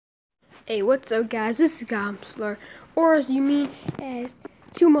Hey, what's up, guys? This is Gomsler, or as you mean as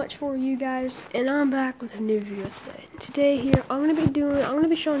too much for you guys, and I'm back with a new video today. Here, I'm gonna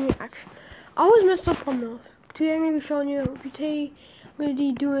be showing you. Actually, I always mess up on those. Today, I'm gonna be showing you what I'm gonna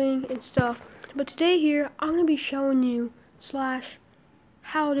be doing and stuff. But today, here, I'm gonna be showing you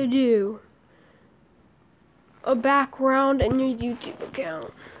how to do a background in your YouTube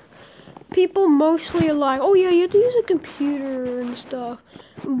account. People mostly are like, oh yeah, you have to use a computer and stuff,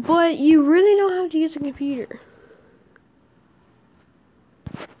 but you really don't have to use a computer.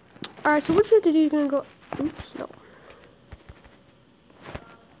 Alright, so what you have to do is gonna go, oops, no.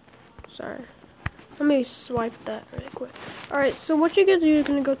 Sorry. Let me swipe that really quick. Alright, so what you're gonna do is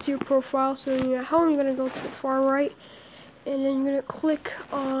gonna go to your profile. So when you're at home, you're gonna go to the far right, and then you're gonna click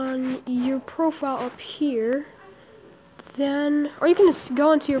on your profile up here. Then, or you can just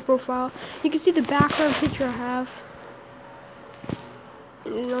go into your profile. You can see the background picture I have.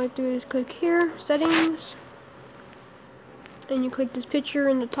 And all you do is click here, settings, and you click this picture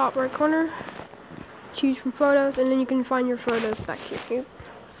in the top right corner. Choose from photos, and then you can find your photos back here.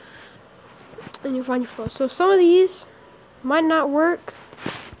 And you'll find your photos. So some of these might not work,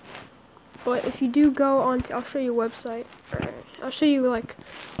 but if you do go on, I'll show you a website. Alright, I'll show you like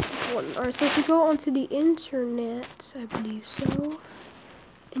one. Alright, so if you go onto the internet, I believe so,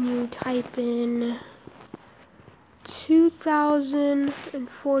 and you type in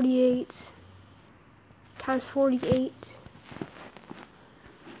 2048 times 48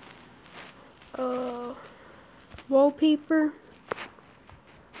 wallpaper,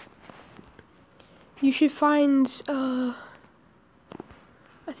 you should find I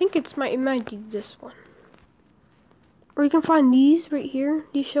think it might be this one. Or you can find these right here.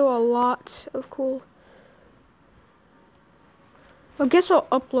 These show a lot of cool. I guess I'll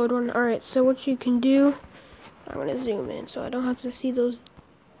upload one. Alright, so what you can do, I'm gonna zoom in so I don't have to see those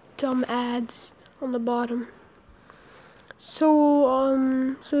dumb ads on the bottom.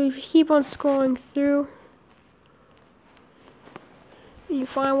 So so if you keep on scrolling through, you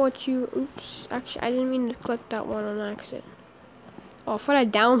find what you, oops, actually I didn't mean to click that one on accident. Oh, I thought I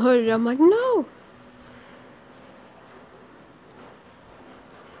downloaded it. I'm like, no.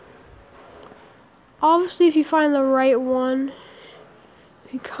 Obviously, if you find the right one,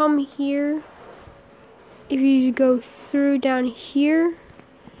 if you come here, if you go through down here, you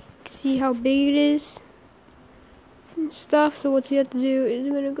can see how big it is and stuff. So what you have to do is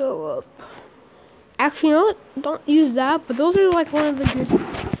you're gonna go up. Actually, you know what? Don't use that, but those are like one of the good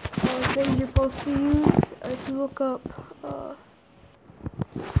things you're supposed to use. If you look up,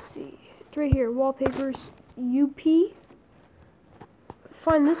 let's see, it's right here, wallpapers, UP.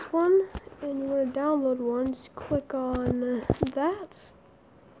 Find this one, and you want to download one, just click on that.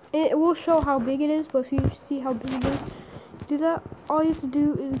 And it will show how big it is, but if you see how big it is, do that. All you have to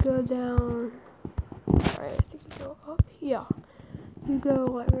do is go down. Alright, I think you go up. Yeah. You go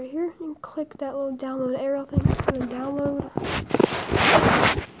like right here and click that little download arrow thing. It's gonna download.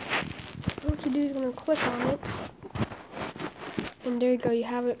 What you do is gonna click on it. And there you go, you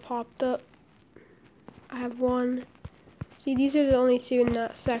have it popped up. I have one. See, these are the only two in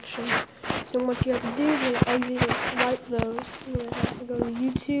that section. So what you have to do is you're gonna exit and swipe those. You're gonna have to go to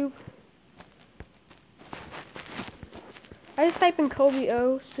YouTube. I just type in Kobe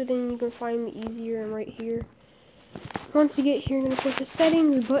O, so then you can find me easier. I'm right here. Once you get here, you're gonna push the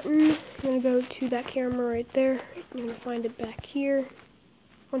settings button. You're gonna go to that camera right there. You're gonna find it back here.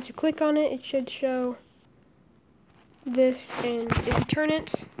 Once you click on it, it should show this, and if you turn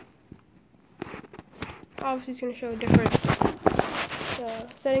it, obviously it's gonna show a different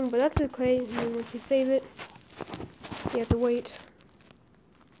setting, but that's okay. And then once you save it, you have to wait.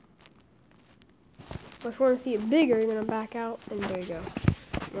 But if you want to see it bigger, you're gonna back out, and there you go.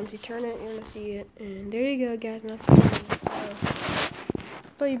 Once you turn it, you're gonna see it, and there you go, guys. And that's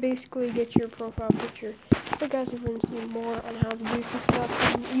so you basically get your profile picture. So guys, if you want to see more on how to do some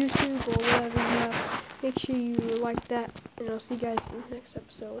stuff on YouTube or whatever you have, make sure you like that, and I'll see you guys in the next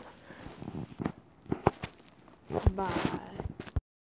episode. Bye.